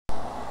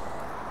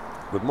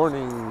Good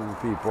morning,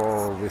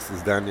 people. This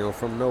is Daniel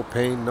from No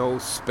Pain, No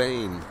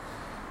Spain.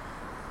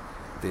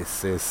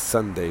 This is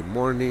Sunday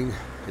morning,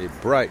 a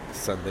bright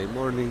Sunday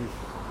morning,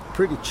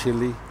 pretty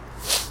chilly,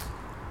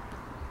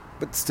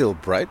 but still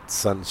bright.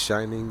 Sun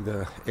shining,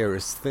 the air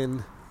is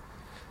thin,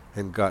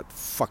 and god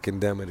fucking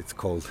damn it, it's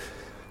cold.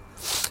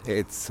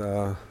 It's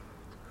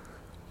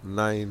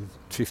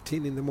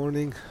 9:15 in the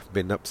morning.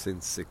 Been up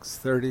since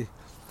 6:30.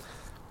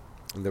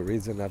 And the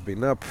reason I've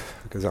been up,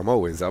 because I'm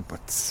always up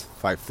at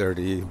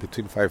 5:30,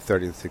 between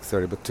 5:30 and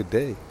 6:30. But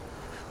today,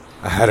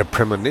 I had a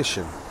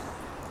premonition.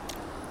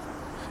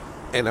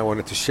 And I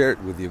wanted to share it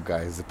with you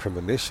guys. The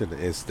premonition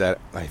is that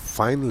I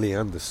finally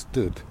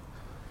understood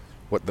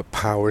what the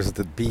powers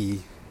that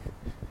be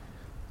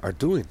are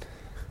doing.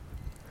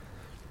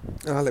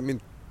 Let me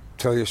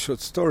tell you a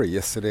short story.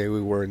 Yesterday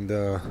we were in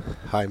the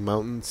high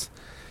mountains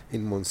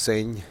in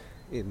Montseny,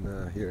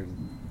 here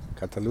in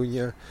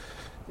Catalonia,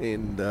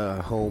 in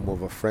the home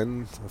of a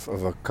friend,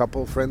 of a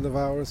couple friend of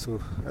ours, who,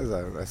 as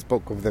I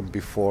spoke of them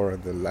before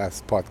in the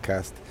last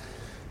podcast,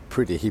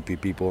 pretty hippie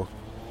people,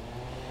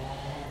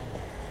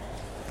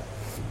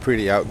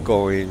 pretty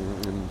outgoing,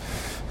 and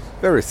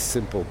very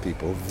simple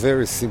people.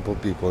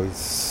 It's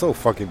so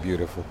fucking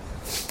beautiful.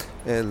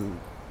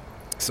 And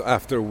so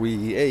after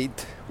we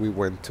ate, we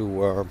went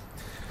to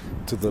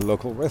the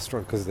local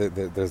restaurant, because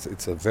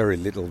it's a very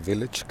little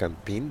village,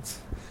 Campins.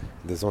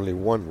 There's only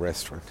one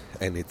restaurant,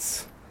 and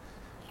it's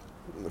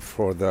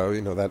for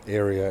that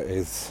area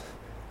is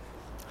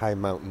high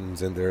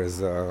mountains, and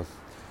there's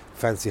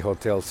fancy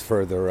hotels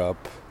further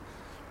up,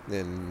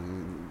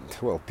 and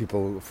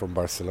people from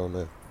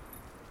Barcelona,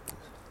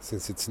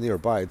 since it's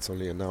nearby, it's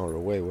only an hour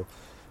away. A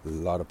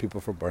lot of people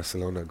from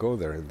Barcelona go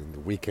there, and in the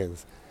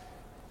weekends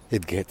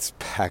it gets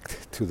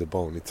packed to the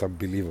bone. It's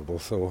unbelievable.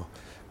 So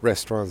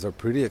restaurants are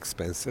pretty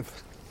expensive,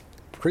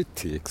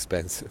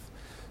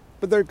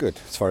 but they're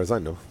good as far as I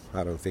know.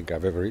 I don't think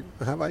I've ever eaten.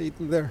 Have I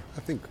eaten there? I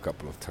think a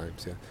couple of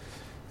times, yeah.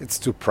 It's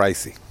too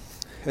pricey.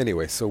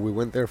 Anyway, so we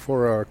went there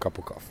for our cup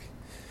of coffee,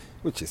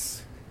 which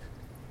is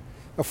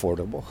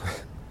affordable.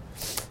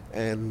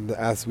 And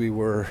as we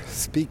were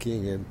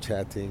speaking and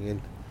chatting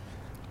and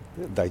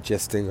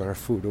digesting our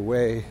food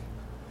away,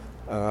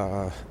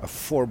 a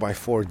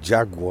 4x4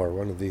 Jaguar,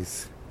 one of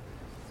these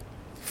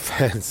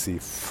fancy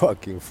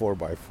fucking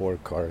 4x4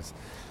 cars,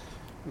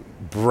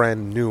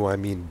 brand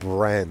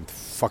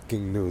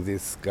fucking new.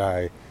 This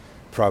guy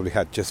probably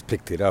had just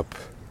picked it up,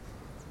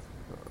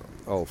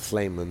 all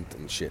flamant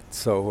and shit.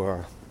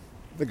 So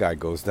the guy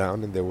goes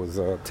down, and there was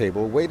a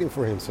table waiting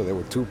for him. So there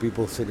were two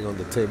people sitting on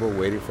the table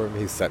waiting for him.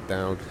 He sat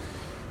down,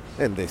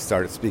 and they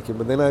started speaking.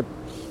 But then I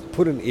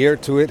put an ear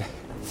to it,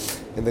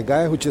 and the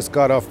guy who just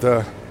got off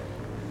the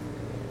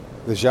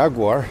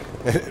Jaguar,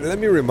 let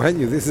me remind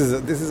you, this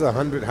is a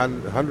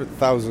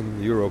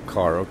 100,000 euro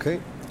car,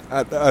 okay?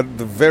 At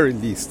the very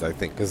least, I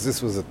think, because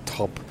this was the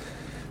top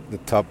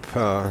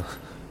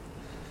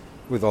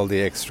with all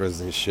the extras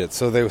and shit.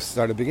 So they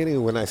started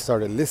beginning. When I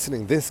started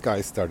listening, this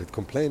guy started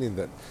complaining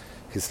that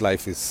his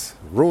life is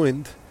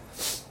ruined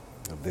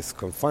of this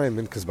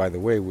confinement. Because, by the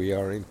way, we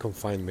are in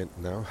confinement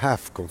now,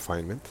 half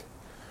confinement.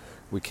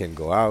 We can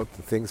go out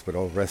and things, but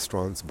all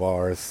restaurants,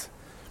 bars,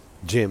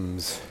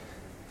 gyms,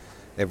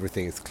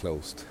 everything is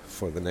closed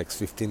for the next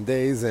 15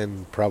 days,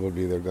 and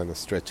probably they're going to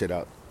stretch it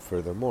out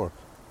furthermore.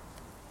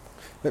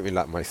 Let me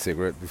light my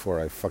cigarette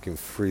before I fucking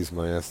freeze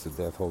my ass to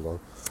death. Hold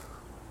on.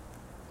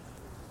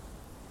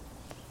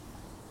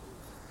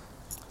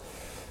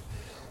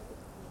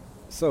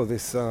 So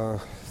these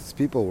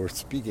people were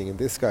speaking, and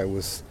this guy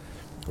was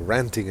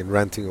ranting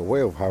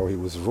away of how he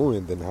was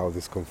ruined, and how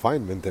this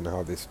confinement, and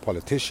how these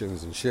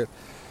politicians and shit.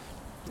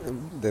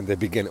 And then they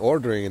began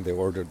ordering, and they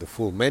ordered the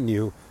full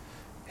menu.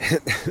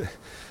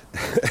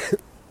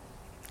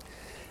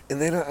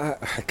 And then I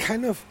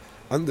kind of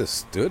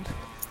understood.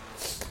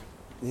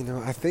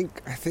 I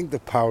think the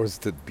powers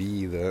that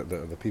be,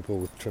 the people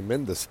with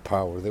tremendous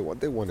power, what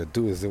they want to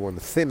do is they want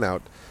to thin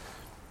out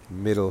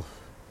middle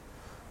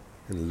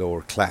and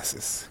lower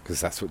classes,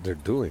 because that's what they're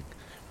doing,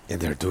 and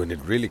they're doing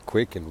it really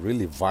quick and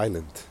really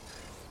violent.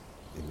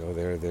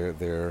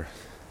 They're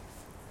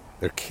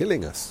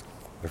killing us.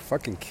 They're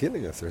fucking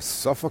killing us. They're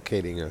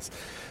suffocating us.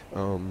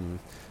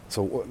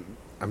 So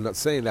I'm not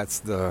saying that's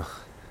the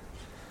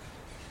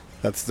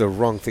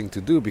wrong thing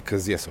to do,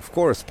 because yes, of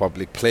course,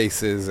 public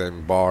places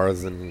and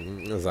bars,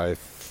 and as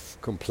I've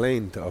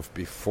complained of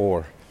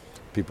before,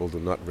 people do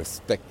not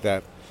respect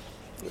that.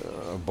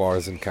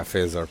 Bars and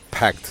cafes are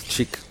packed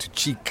cheek to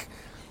cheek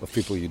of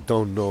people you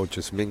don't know,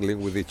 just mingling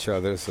with each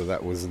other. So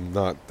that was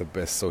not the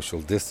best social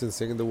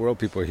distancing in the world.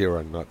 People here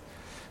are not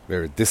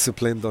very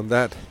disciplined on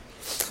that.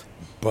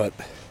 But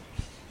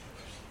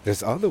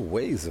there's other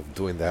ways of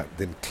doing that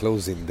than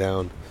closing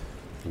down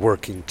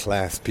working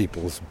class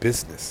people's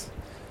business.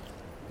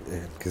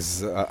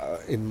 Because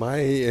in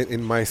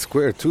my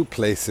square, two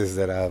places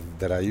that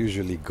I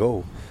usually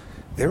go,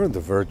 they're on the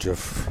verge of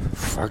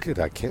fuck it,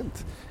 I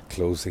can't,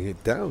 closing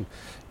it down.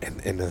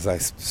 And as I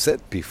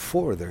said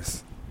before,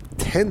 there's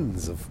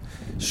tens of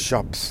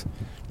shops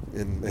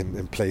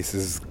and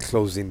places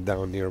closing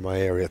down near my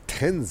area,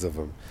 tens of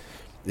them.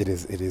 It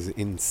is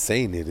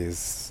insane. It is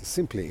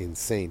simply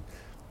insane.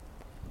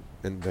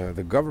 And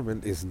the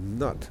government is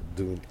not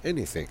doing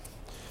anything,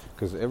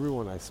 because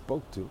everyone I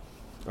spoke to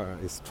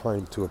is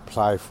trying to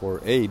apply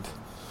for aid,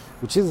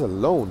 which is a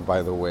loan,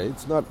 by the way.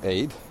 It's not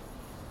aid,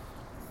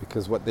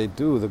 because what they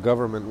do, the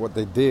government, what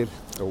they did,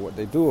 or what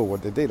they do, or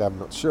what they did, I'm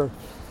not sure,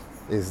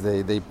 is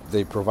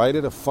they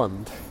provided a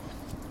fund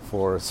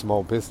for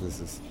small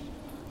businesses,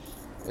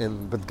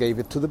 but gave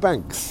it to the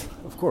banks,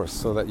 of course,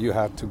 so that you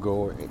had to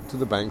go to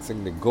the banks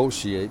and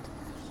negotiate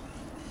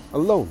a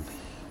loan.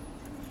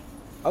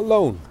 A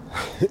loan.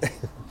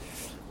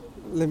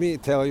 Let me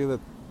tell you that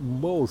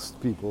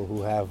most people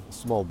who have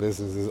small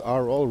businesses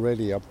are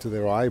already up to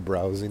their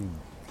eyebrows in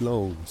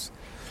loans,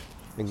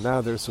 and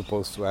now they're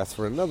supposed to ask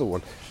for another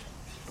one.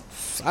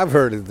 I've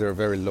heard that they're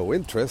very low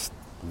interest.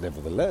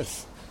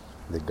 Nevertheless,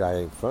 the guy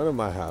in front of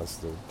my house,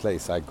 the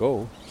place I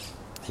go,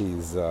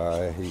 he's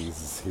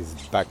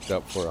backed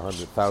up for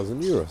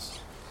 100,000 euros.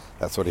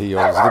 That's what he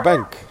owes the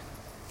bank.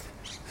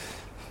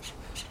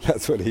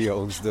 That's what he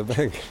owes the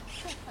bank.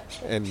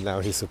 And now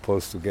he's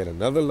supposed to get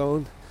another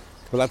loan.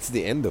 Well, that's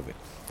the end of it.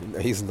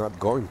 He's not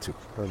going to.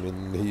 I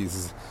mean,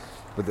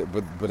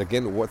 but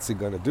again, what's he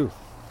gonna do?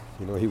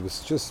 You know, he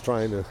was just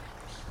trying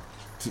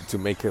to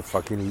make a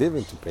fucking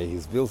living, to pay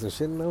his bills and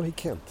shit. Now he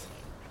can't.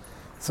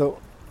 So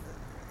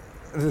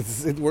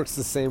it works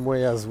the same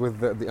way as with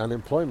the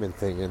unemployment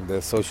thing and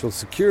the social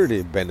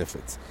security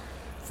benefits,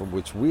 from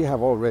which we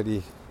have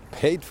already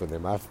paid for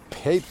them. I've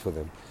paid for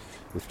them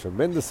with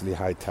tremendously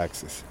high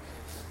taxes,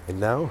 and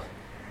now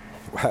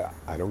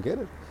I don't get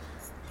it.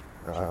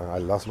 I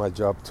lost my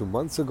job 2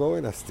 months ago,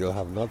 and I still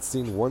have not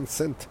seen 1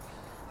 cent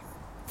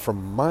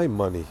from my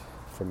money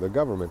from the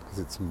government, because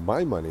it's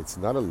my money. It's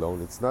not a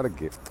loan. It's not a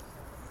gift.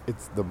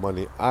 It's the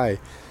money I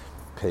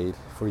paid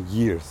for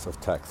years of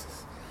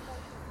taxes.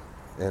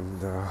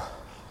 And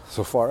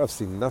so far I've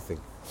seen nothing.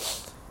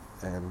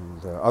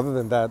 And other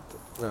than that,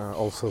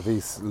 also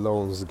these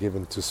loans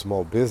given to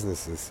small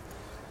businesses,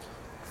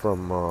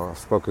 from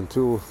spoken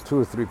to 2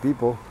 or 3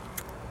 people,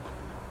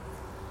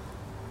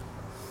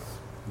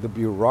 the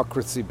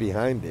bureaucracy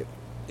behind it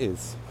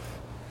is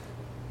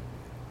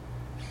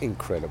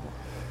incredible.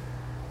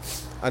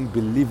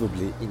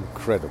 Unbelievably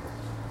incredible.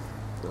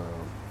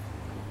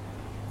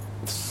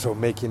 So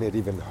making it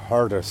even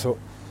harder. So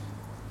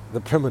the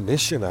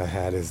premonition I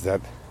had is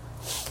that,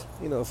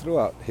 you know,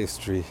 throughout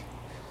history,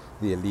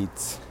 the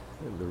elites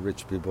and the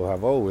rich people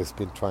have always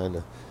been trying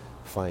to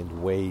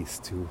find ways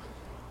to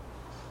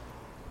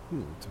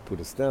put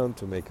us down,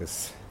 to make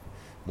us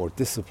more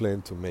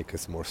disciplined, to make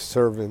us more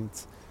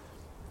servants.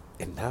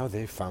 And now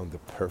they found the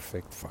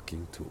perfect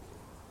fucking tool,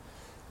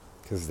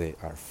 because they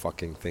are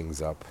fucking things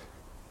up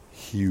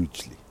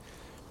hugely.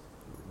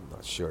 I'm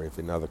not sure if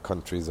in other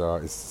countries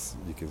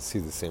you can see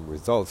the same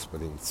results,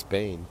 but in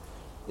Spain,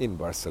 in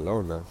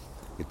Barcelona,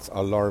 it's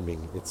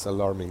alarming. It's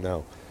alarming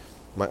now.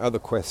 My other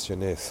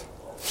question is,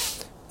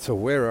 so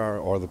where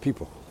are all the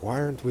people? Why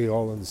aren't we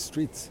all on the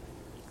streets?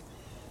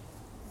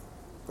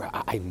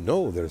 I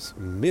know there's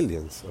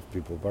millions of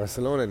people.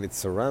 Barcelona and its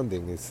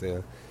surrounding is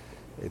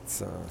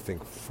I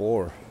think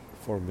 4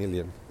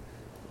 million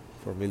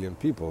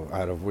people,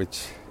 out of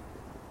which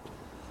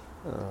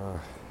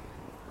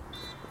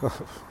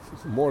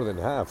more than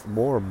half,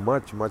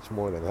 much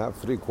more than half,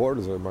 3/4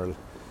 of them are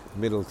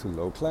middle to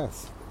low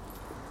class,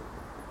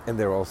 and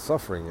they're all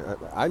suffering.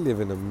 I live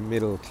in a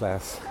middle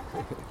class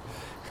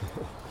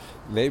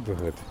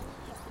neighborhood.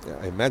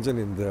 I imagine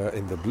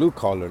in the blue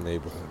collar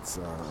neighborhoods,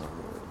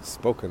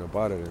 spoken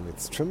about it, and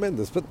it's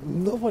tremendous. But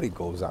nobody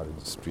goes out in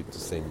the street to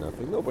say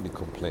nothing. Nobody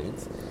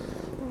complains.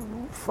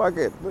 Fuck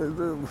it.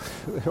 They're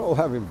all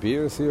having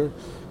beers here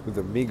with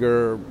the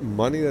meager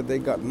money that they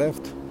got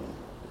left.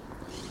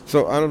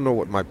 So I don't know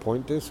what my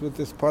point is with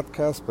this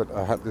podcast, but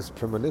I had this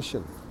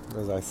premonition,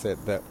 as I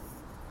said, that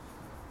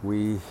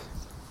we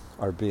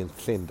are being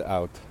thinned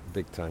out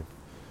big time.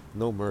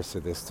 No mercy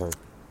this time.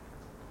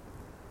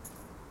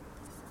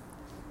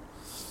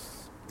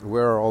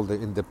 Where are all the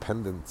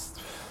independentist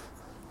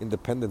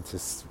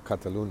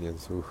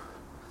Catalonians who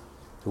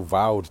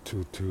vowed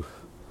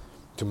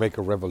to make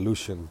a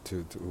revolution?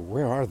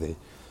 Where are they?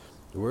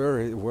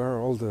 Where are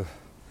all the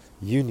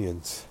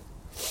unions?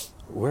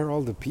 Where are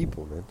all the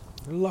people, man?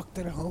 They're locked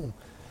at home.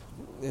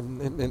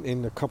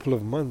 In a couple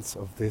of months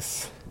of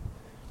this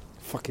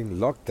fucking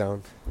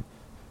lockdown,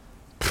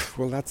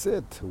 well, that's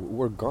it.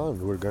 We're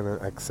gone. We're gonna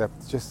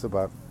accept just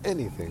about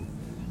anything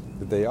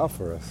that they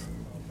offer us.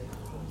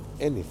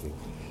 Anything.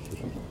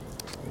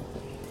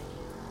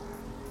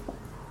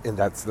 And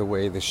that's the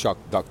way the shock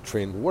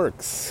doctrine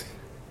works.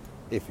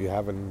 If you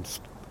haven't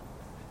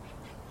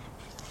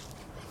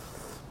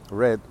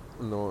read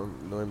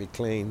Noemi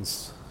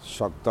Klein's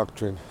shock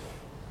doctrine,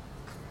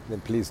 then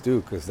please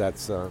do, because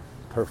that's a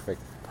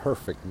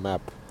perfect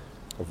map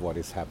of what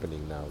is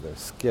happening now. They're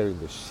scaring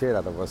the shit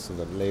out of us so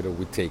that later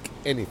we take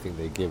anything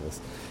they give us,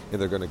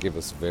 and they're going to give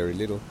us very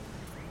little.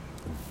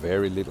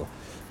 Very little.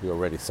 We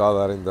already saw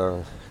that in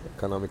the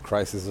economic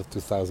crisis of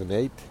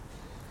 2008.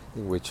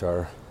 in which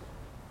our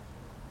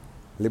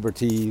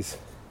liberties,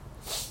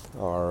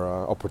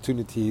 our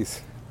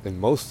opportunities, and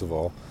most of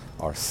all,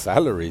 our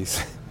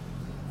salaries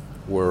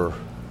were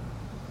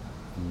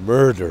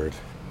murdered.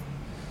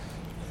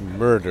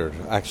 Murdered.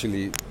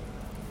 Actually,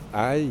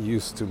 I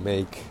used to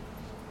make,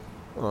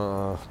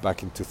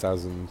 back in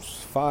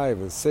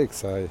 2005 and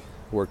 6, I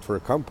worked for a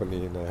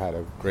company and I had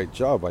a great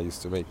job. I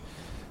used to make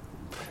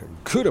a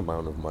good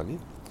amount of money.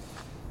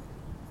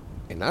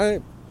 And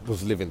I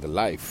was living the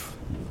life.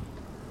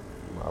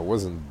 I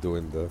wasn't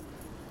doing the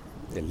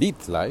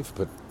elite life,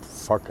 but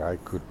fuck, I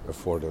could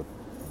afford a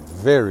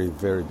very,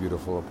 very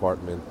beautiful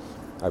apartment.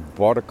 I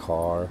bought a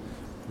car.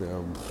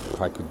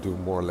 I could do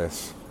more or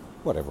less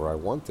whatever I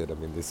wanted. I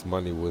mean, this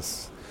money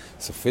was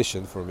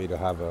sufficient for me to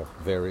have a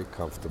very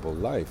comfortable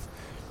life.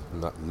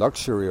 Not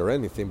luxury or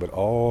anything, but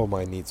all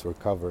my needs were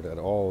covered at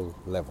all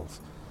levels.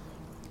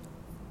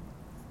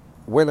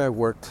 When I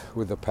worked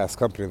with the past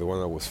company, the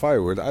one I was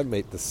fired with, I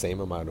made the same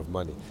amount of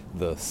money.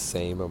 The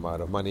same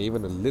amount of money,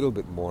 even a little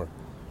bit more.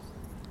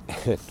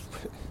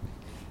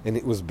 And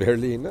it was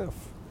barely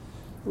enough.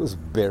 It was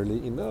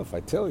barely enough, I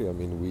tell you. I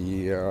mean,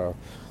 we,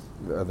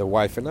 the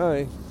wife and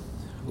I,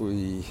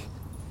 we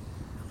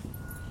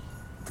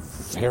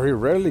very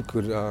rarely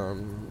could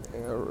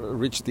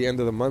reach the end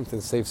of the month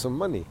and save some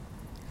money.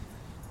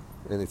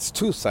 And it's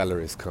 2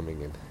 salaries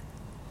coming in.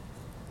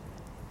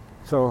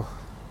 So,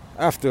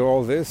 after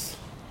all this,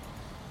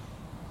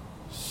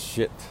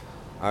 shit,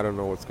 I don't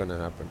know what's going to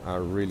happen. I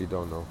really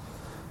don't know.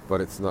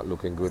 But it's not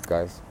looking good,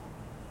 guys.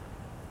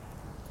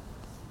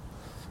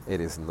 It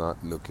is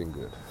not looking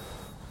good.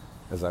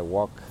 As I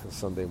walk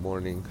Sunday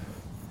morning,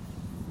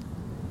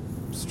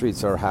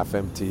 streets are half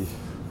empty.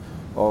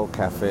 All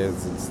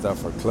cafes and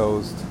stuff are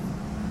closed.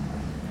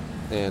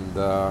 And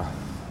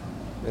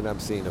I'm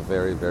seeing a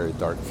very, very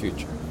dark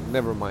future.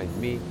 Never mind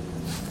me.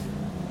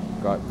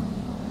 God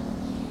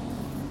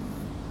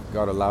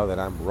allow that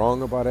I'm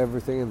wrong about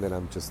everything, and that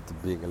I'm just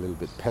being a little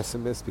bit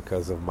pessimist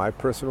because of my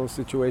personal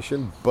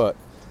situation, but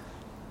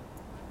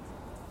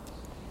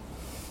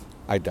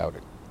I doubt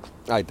it.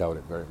 I doubt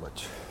it very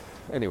much.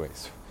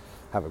 Anyways,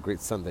 have a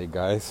great Sunday,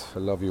 guys. I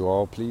love you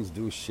all. Please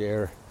do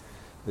share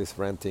this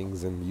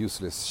rantings and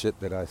useless shit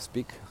that I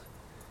speak.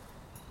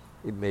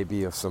 It may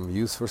be of some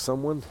use for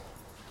someone.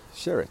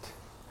 Share it.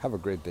 Have a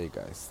great day,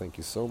 guys. Thank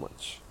you so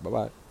much.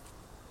 Bye-bye.